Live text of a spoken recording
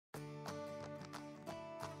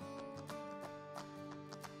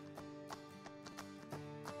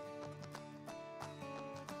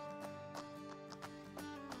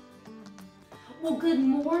Well, good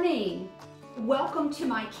morning. Welcome to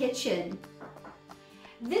my kitchen.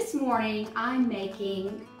 This morning I'm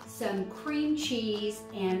making some cream cheese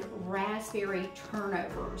and raspberry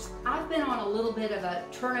turnovers. I've been on a little bit of a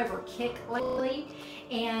turnover kick lately,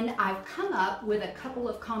 and I've come up with a couple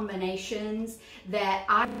of combinations that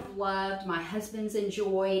I've loved, my husband's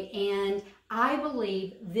enjoyed, and I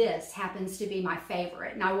believe this happens to be my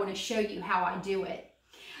favorite, and I want to show you how I do it.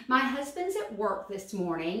 My husband's at work this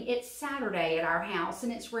morning. It's Saturday at our house,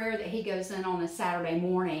 and it's rare that he goes in on a Saturday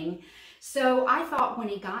morning. So I thought when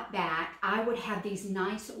he got back, I would have these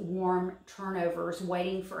nice warm turnovers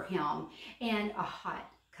waiting for him and a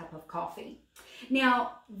hot cup of coffee.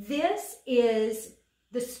 Now, this is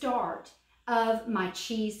the start of my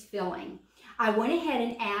cheese filling. I went ahead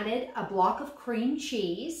and added a block of cream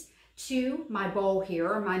cheese to my bowl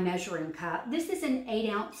here, my measuring cup. This is an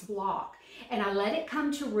 8-ounce block, and I let it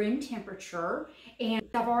come to room temperature, and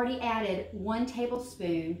I've already added 1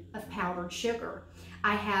 tablespoon of powdered sugar.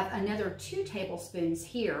 I have another 2 tablespoons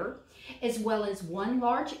here, as well as 1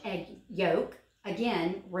 large egg yolk,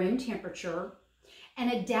 again, room temperature,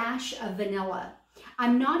 and a dash of vanilla.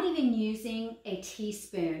 I'm not even using a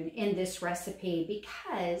teaspoon in this recipe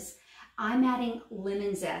because I'm adding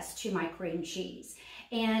lemon zest to my cream cheese,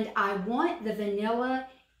 and I want the vanilla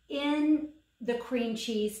in the cream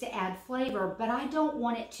cheese to add flavor, but I don't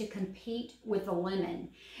want it to compete with the lemon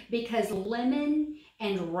because lemon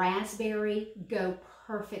and raspberry go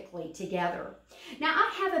perfectly together. Now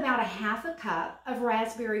I have about a half a cup of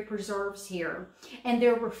raspberry preserves here, and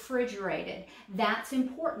they're refrigerated. That's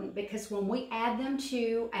important because when we add them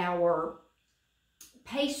to our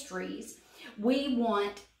pastries, we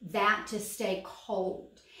want that to stay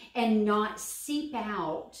cold and not seep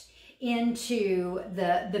out into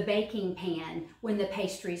the baking pan when the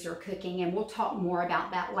pastries are cooking, and we'll talk more about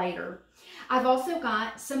that later. I've also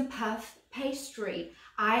got some puff pastry.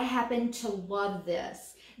 I happen to love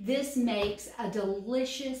this. This makes a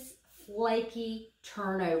delicious flaky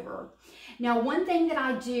turnover. Now, one thing that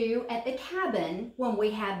I do at the cabin when we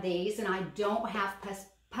have these and I don't have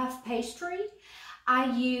puff pastry,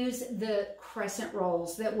 I use the crescent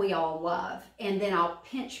rolls that we all love, and then I'll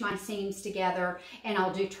pinch my seams together and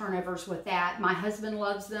I'll do turnovers with that. My husband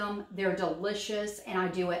loves them. They're delicious, and I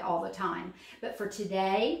do it all the time. But for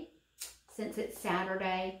today, since it's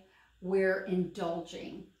Saturday, we're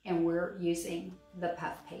indulging and we're using the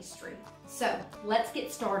puff pastry. So let's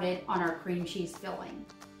get started on our cream cheese filling.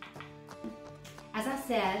 As I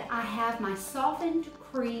said, I have my softened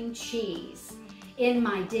cream cheese in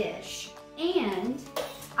my dish, and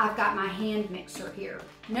I've got my hand mixer here.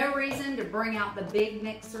 No reason to bring out the big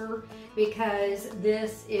mixer because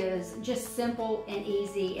this is just simple and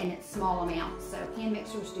easy, and it's small amounts, so hand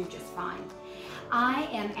mixers do just fine. I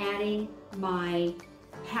am adding my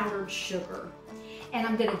powdered sugar, and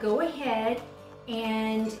I'm gonna go ahead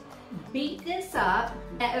and beat this up.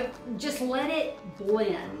 Just let it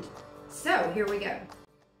blend. So here we go.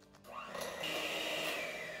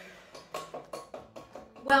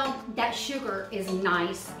 Well, that sugar is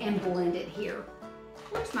nice and blended here.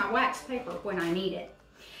 Where's my wax paper when I need it?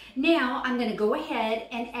 Now I'm going to go ahead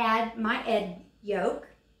and add my egg yolk.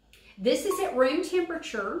 This is at room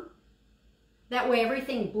temperature. That way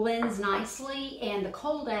everything blends nicely and the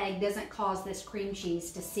cold egg doesn't cause this cream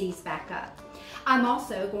cheese to seize back up. I'm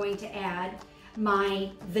also going to add my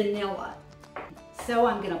vanilla. So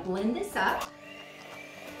I'm going to blend this up.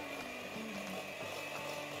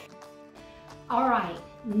 All right.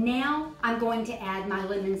 Now I'm going to add my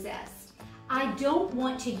lemon zest. I don't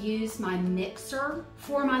want to use my mixer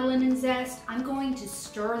for my lemon zest. I'm going to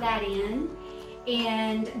stir that in,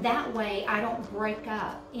 and that way I don't break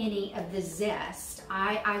up any of the zest.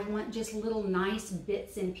 I want just little nice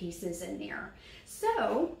bits and pieces in there.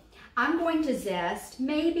 So I'm going to zest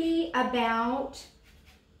maybe about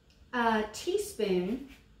a teaspoon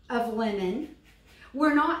of lemon.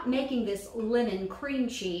 We're not making this lemon cream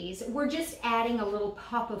cheese. We're just adding a little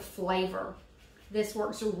pop of flavor. This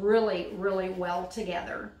works really, really well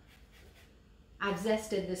together. I've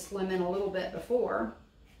zested this lemon a little bit before,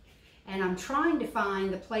 and I'm trying to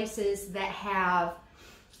find the places that have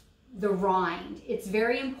the rind. It's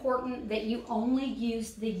very important that you only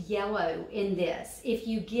use the yellow in this. If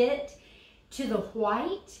you get to the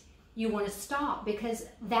white, you want to stop because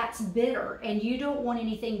that's bitter, and you don't want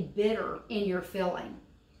anything bitter in your filling.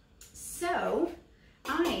 So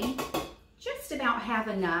I just about have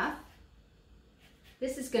enough.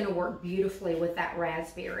 This is going to work beautifully with that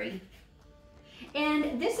raspberry.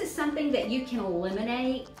 And this is something that you can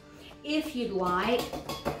eliminate if you'd like,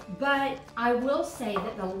 But I will say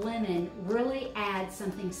that the lemon really adds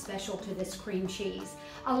something special to this cream cheese.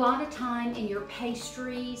 A lot of time in your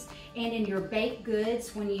pastries and in your baked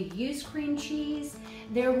goods, when you use cream cheese,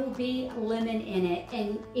 there will be lemon in it.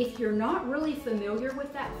 And if you're not really familiar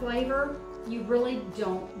with that flavor, you really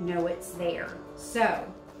don't know it's there. So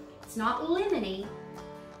it's not lemony,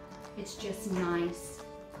 it's just nice.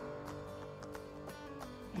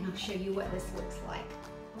 And I'll show you what this looks like.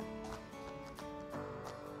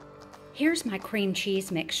 Here's my cream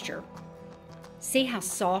cheese mixture. See how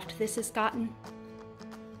soft this has gotten?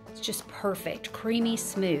 It's just perfect, creamy,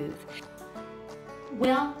 smooth.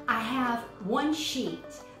 Well, I have one sheet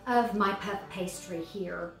of my puff pastry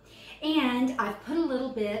here, and I've put a little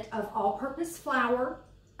bit of all-purpose flour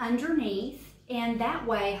underneath, and that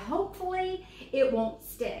way, hopefully, it won't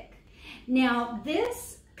stick. Now,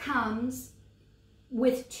 this comes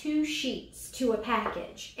with 2 sheets to a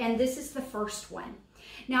package, and this is the first one.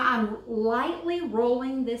 Now I'm lightly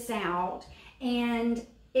rolling this out and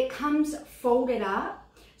it comes folded up,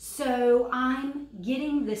 so I'm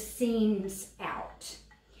getting the seams out.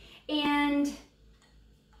 And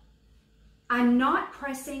I'm not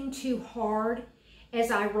pressing too hard as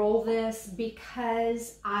I roll this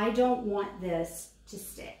because I don't want this to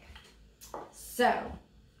stick. So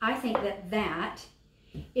I think that that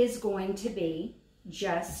is going to be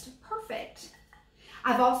just perfect.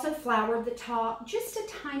 I've also floured the top just a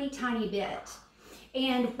tiny, tiny bit.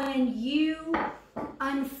 And when you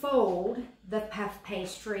unfold the puff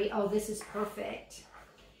pastry, oh, this is perfect.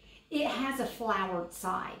 It has a floured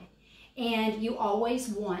side. And you always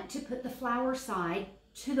want to put the flour side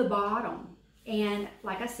to the bottom. And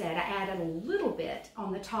like I said, I added a little bit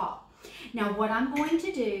on the top. Now what I'm going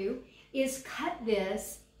to do is cut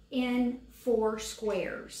this in 4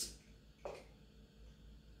 squares.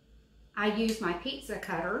 I use my pizza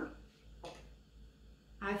cutter.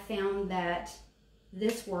 I found that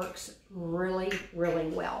this works really, really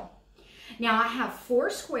well. Now I have 4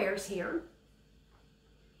 squares here,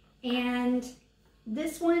 and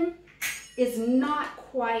this one is not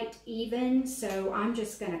quite even, so I'm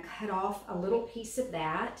just going to cut off a little piece of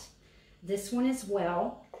that. This one as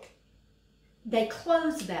well. They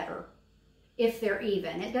close better if they're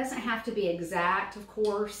even. It doesn't have to be exact, of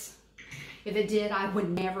course. If it did, I would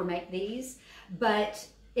never make these, but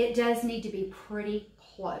it does need to be pretty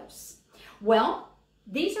close. Well,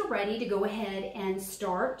 these are ready to go ahead and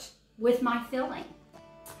start with my filling.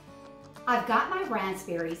 I've got my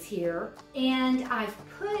raspberries here, and I've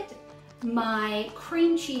put my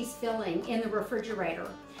cream cheese filling in the refrigerator.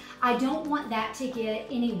 I don't want that to get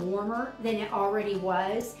any warmer than it already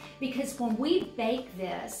was, because when we bake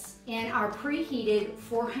this in our preheated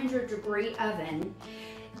 400-degree oven,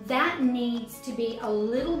 that needs to be a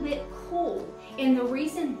little bit cool. And the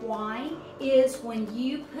reason why is when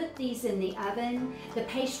you put these in the oven, the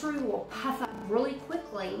pastry will puff up really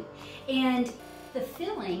quickly, and the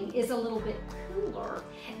filling is a little bit cooler.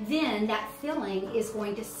 Then that filling is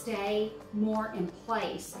going to stay more in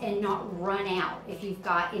place and not run out if you've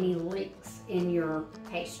got any leaks in your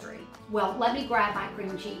pastry. Well, let me grab my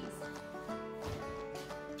cream cheese.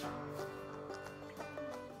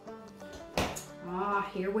 Ah,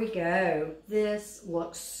 here we go. This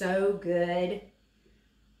looks so good.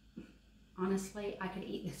 Honestly, I could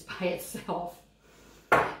eat this by itself,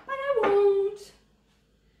 but I won't.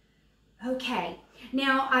 Okay,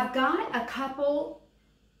 now I've got a couple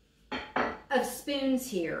of spoons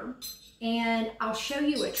here, and I'll show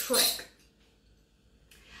you a trick.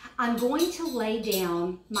 I'm going to lay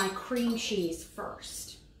down my cream cheese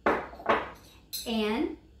first,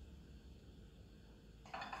 and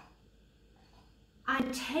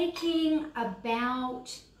I'm taking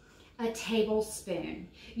about a tablespoon.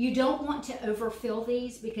 You don't want to overfill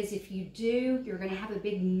these, because if you do, you're going to have a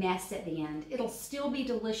big mess at the end. It'll still be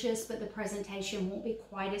delicious, but the presentation won't be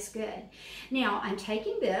quite as good. Now, I'm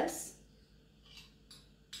taking this,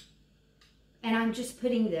 and I'm just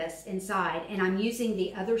putting this inside, and I'm using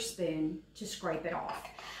the other spoon to scrape it off.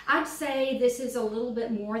 I'd say this is a little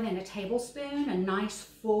bit more than a tablespoon, a nice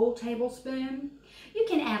full tablespoon. You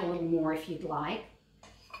can add a little more if you'd like.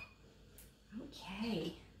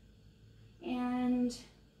 Okay, and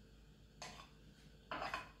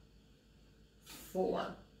 4.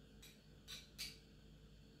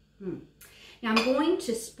 Now I'm going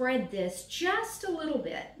to spread this just a little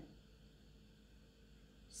bit.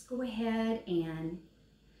 Just go ahead and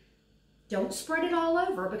don't spread it all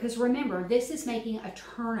over, because remember, this is making a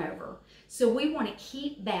turnover. So we want to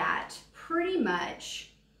keep that pretty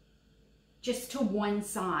much just to one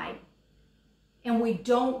side. And we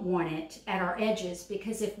don't want it at our edges,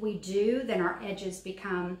 because if we do, then our edges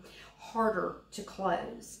become harder to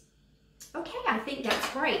close. Okay, I think that's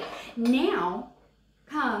great. Now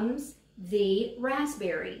comes the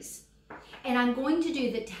raspberries. And I'm going to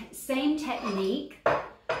do the same technique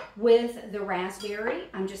with the raspberry.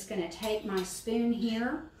 I'm just going to take my spoon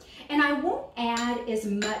here, and I won't add as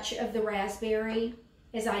much of the raspberry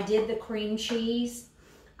as I did the cream cheese.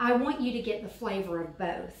 I want you to get the flavor of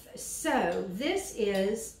both. So this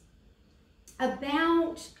is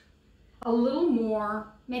about a little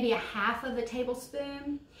more, maybe a half of a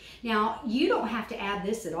tablespoon. Now, you don't have to add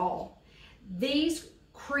this at all. These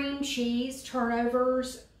cream cheese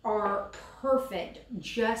turnovers are perfect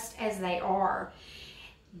just as they are,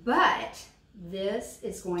 but this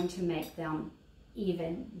is going to make them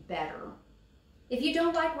even better. If you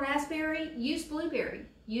don't like raspberry, use blueberry,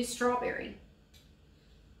 use strawberry.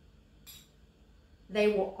 They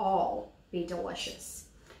will all be delicious.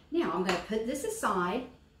 Now I'm going to put this aside,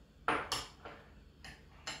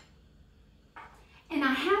 and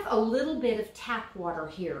I have a little bit of tap water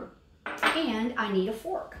here, and I need a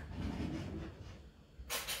fork.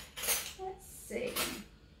 Let's see.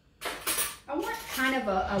 I want kind of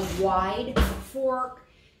a wide fork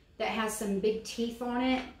that has some big teeth on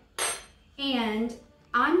it, and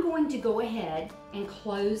I'm going to go ahead and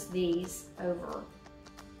close these over,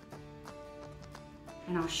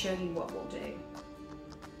 and I'll show you what we'll do.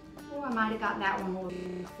 Oh, I might have got that one a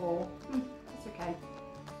little full. That's okay.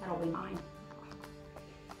 That'll be mine.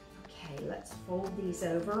 Okay, let's fold these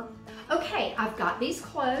over. Okay, I've got these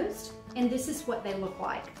closed, and this is what they look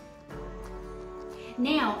like.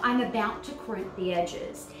 Now I'm about to crimp the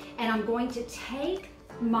edges, and I'm going to take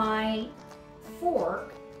my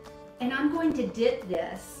fork and I'm going to dip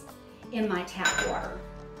this in my tap water,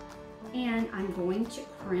 and I'm going to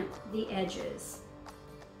crimp the edges.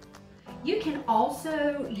 You can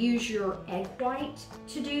also use your egg white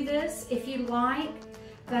to do this if you like,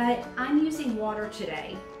 but I'm using water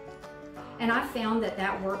today, and I found that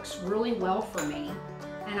that works really well for me,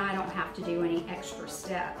 and I don't have to do any extra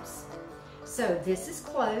steps. So this is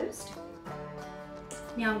closed.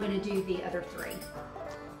 Now I'm going to do the other three.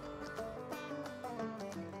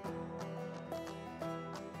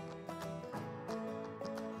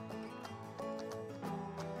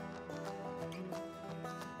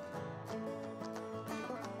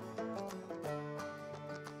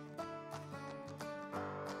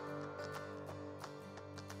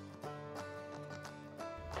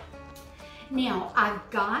 Now I've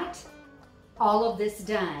got all of this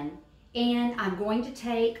done, and I'm going to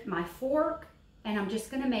take my fork and I'm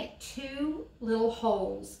just going to make 2 little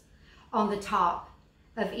holes on the top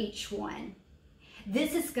of each one.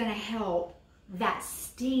 This is going to help that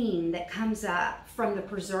steam that comes up from the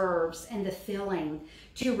preserves and the filling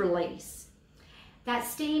to release. That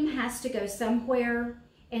steam has to go somewhere,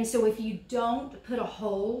 and so if you don't put a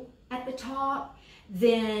hole at the top,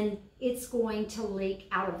 then it's going to leak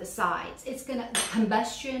out of the sides.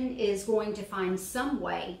 Combustion is going to find some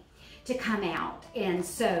way to come out, and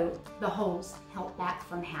so the holes help that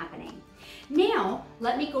from happening. Now,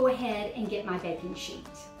 let me go ahead and get my baking sheet.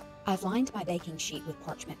 I've lined my baking sheet with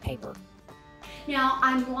parchment paper. Now,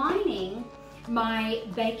 I'm lining my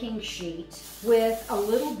baking sheet with a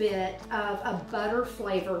little bit of a butter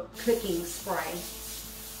flavor cooking spray.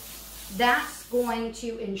 That's going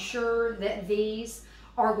to ensure that these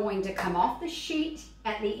are going to come off the sheet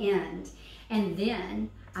at the end. And then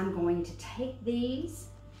I'm going to take these.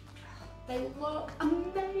 They look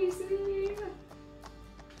amazing.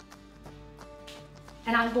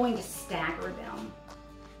 And I'm going to stagger them.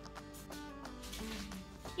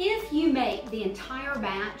 If you make the entire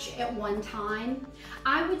batch at one time,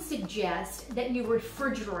 I would suggest that you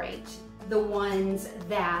refrigerate the ones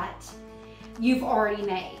that you've already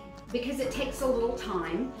made, because it takes a little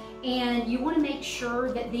time, and you want to make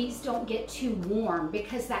sure that these don't get too warm,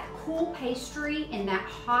 because that cool pastry in that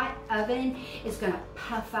hot oven is going to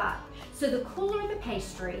puff up. So the cooler the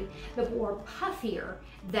pastry, the more puffier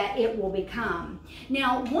that it will become.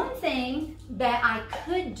 Now, one thing that I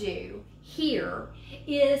could do here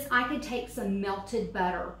is I could take some melted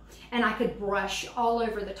butter and I could brush all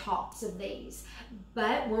over the tops of these.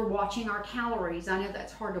 But we're watching our calories. I know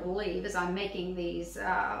that's hard to believe as I'm making these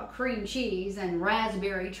cream cheese and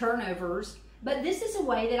raspberry turnovers, but this is a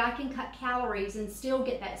way that I can cut calories and still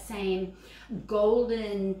get that same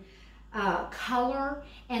golden color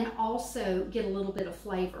and also get a little bit of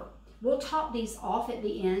flavor. We'll top these off at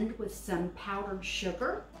the end with some powdered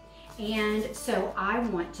sugar, and so I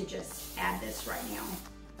want to just add this right now.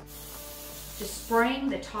 Just spraying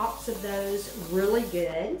the tops of those really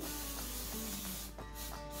good.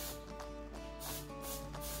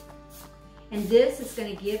 And this is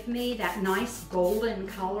going to give me that nice golden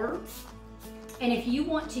color. And if you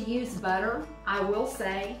want to use butter, I will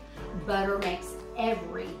say butter makes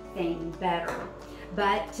everything better.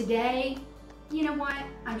 But today, you know what?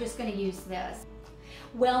 I'm just going to use this.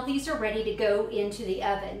 Well, these are ready to go into the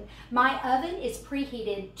oven. My oven is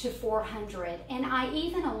preheated to 400, and I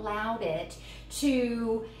even allowed it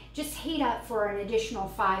to just heat up for an additional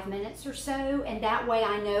 5 minutes or so, and that way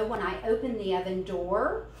I know when I open the oven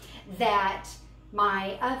door that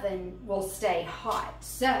my oven will stay hot.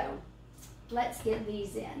 So let's get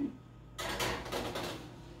these in.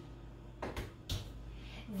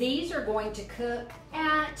 These are going to cook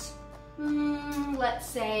at, let's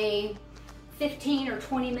say, 15 or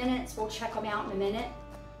 20 minutes. We'll check them out in a minute.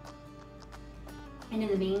 And in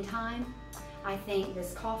the meantime, I think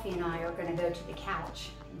this coffee and I are going to go to the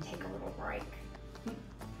couch and take a little break.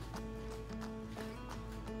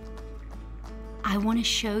 I want to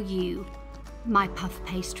show you my puff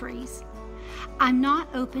pastries. I'm not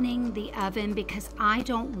opening the oven because I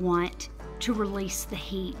don't want to release the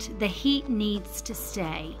heat. The heat needs to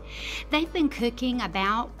stay. They've been cooking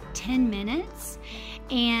about 10 minutes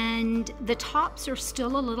and the tops are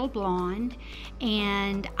still a little blonde,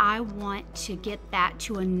 and I want to get that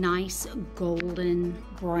to a nice golden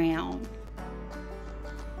brown.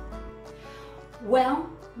 Well,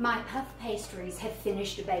 my puff pastries have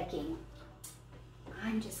finished baking.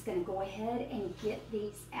 I'm just going to go ahead and get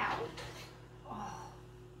these out. Oh.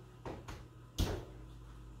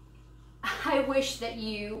 I wish that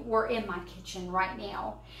you were in my kitchen right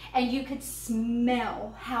now and you could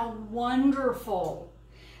smell how wonderful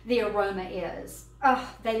the aroma is.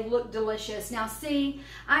 Oh, they look delicious. Now see,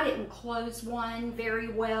 I didn't close one very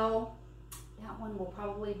well. That one will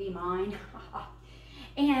probably be mine.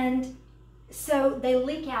 And so they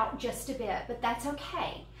leak out just a bit, but that's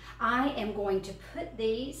okay. I am going to put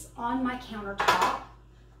these on my countertop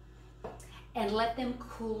and let them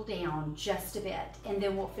cool down just a bit, and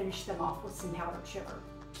then we'll finish them off with some powdered sugar.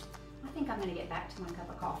 I think I'm gonna get back to my cup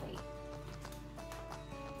of coffee.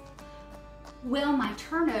 Well, my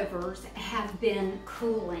turnovers have been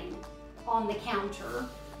cooling on the counter.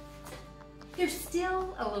 They're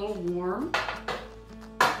still a little warm,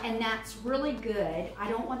 and that's really good. I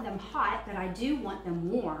don't want them hot, but I do want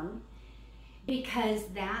them warm because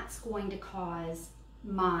that's going to cause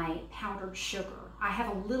my powdered sugar. I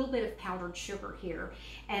have a little bit of powdered sugar here,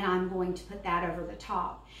 and I'm going to put that over the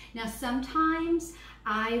top. Now, sometimes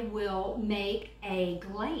I will make a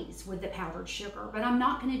glaze with the powdered sugar, but I'm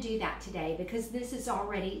not going to do that today because this is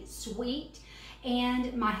already sweet,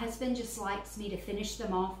 and my husband just likes me to finish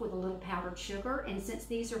them off with a little powdered sugar, and since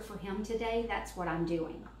these are for him today, that's what I'm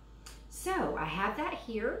doing. So I have that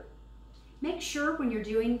here. Make sure when you're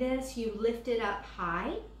doing this, you lift it up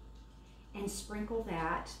high and sprinkle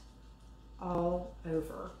that all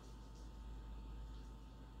over.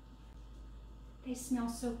 They smell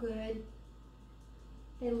so good.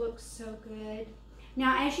 They look so good.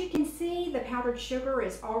 Now, as you can see, the powdered sugar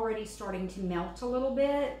is already starting to melt a little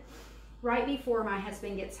bit. Right before my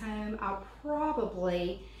husband gets home, I'll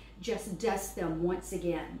probably just dust them once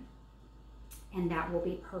again, and that will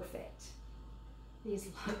be perfect. These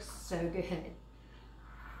look so good.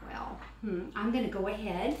 Well, I'm going to go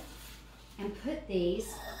ahead and put these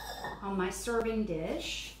on my serving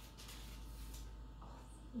dish.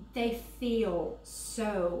 They feel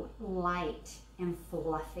so light and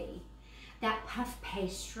fluffy. That puff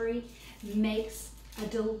pastry makes a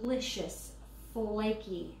delicious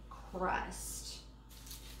flaky crust.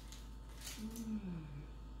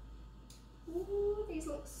 Ooh, these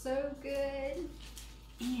look so good.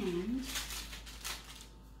 And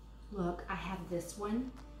look, I have this one,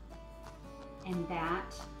 and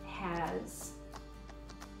that has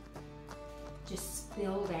just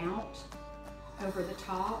spilled out over the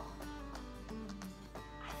top.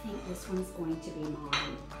 I think this one's going to be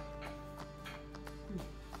mine.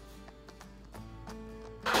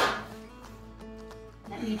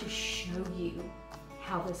 Let me just show you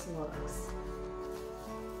how this looks.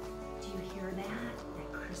 Do you hear that?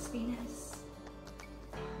 That crispiness?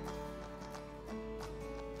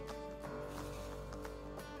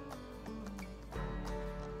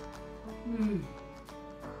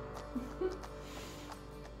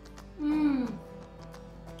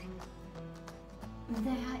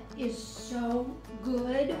 That is so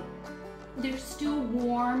good. They're still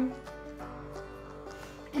warm.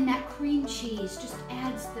 And that cream cheese just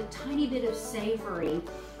adds the tiny bit of savory,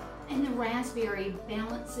 and the raspberry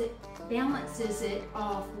balances it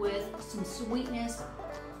off with some sweetness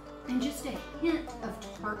and just a hint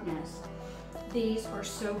of tartness. These are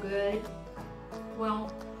so good.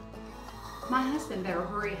 Well, my husband better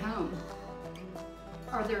hurry home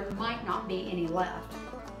or there might not be any left.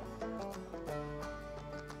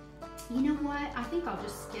 You know what? I think I'll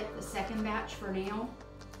just skip the second batch for now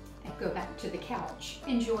and go back to the couch.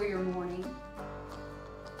 Enjoy your morning.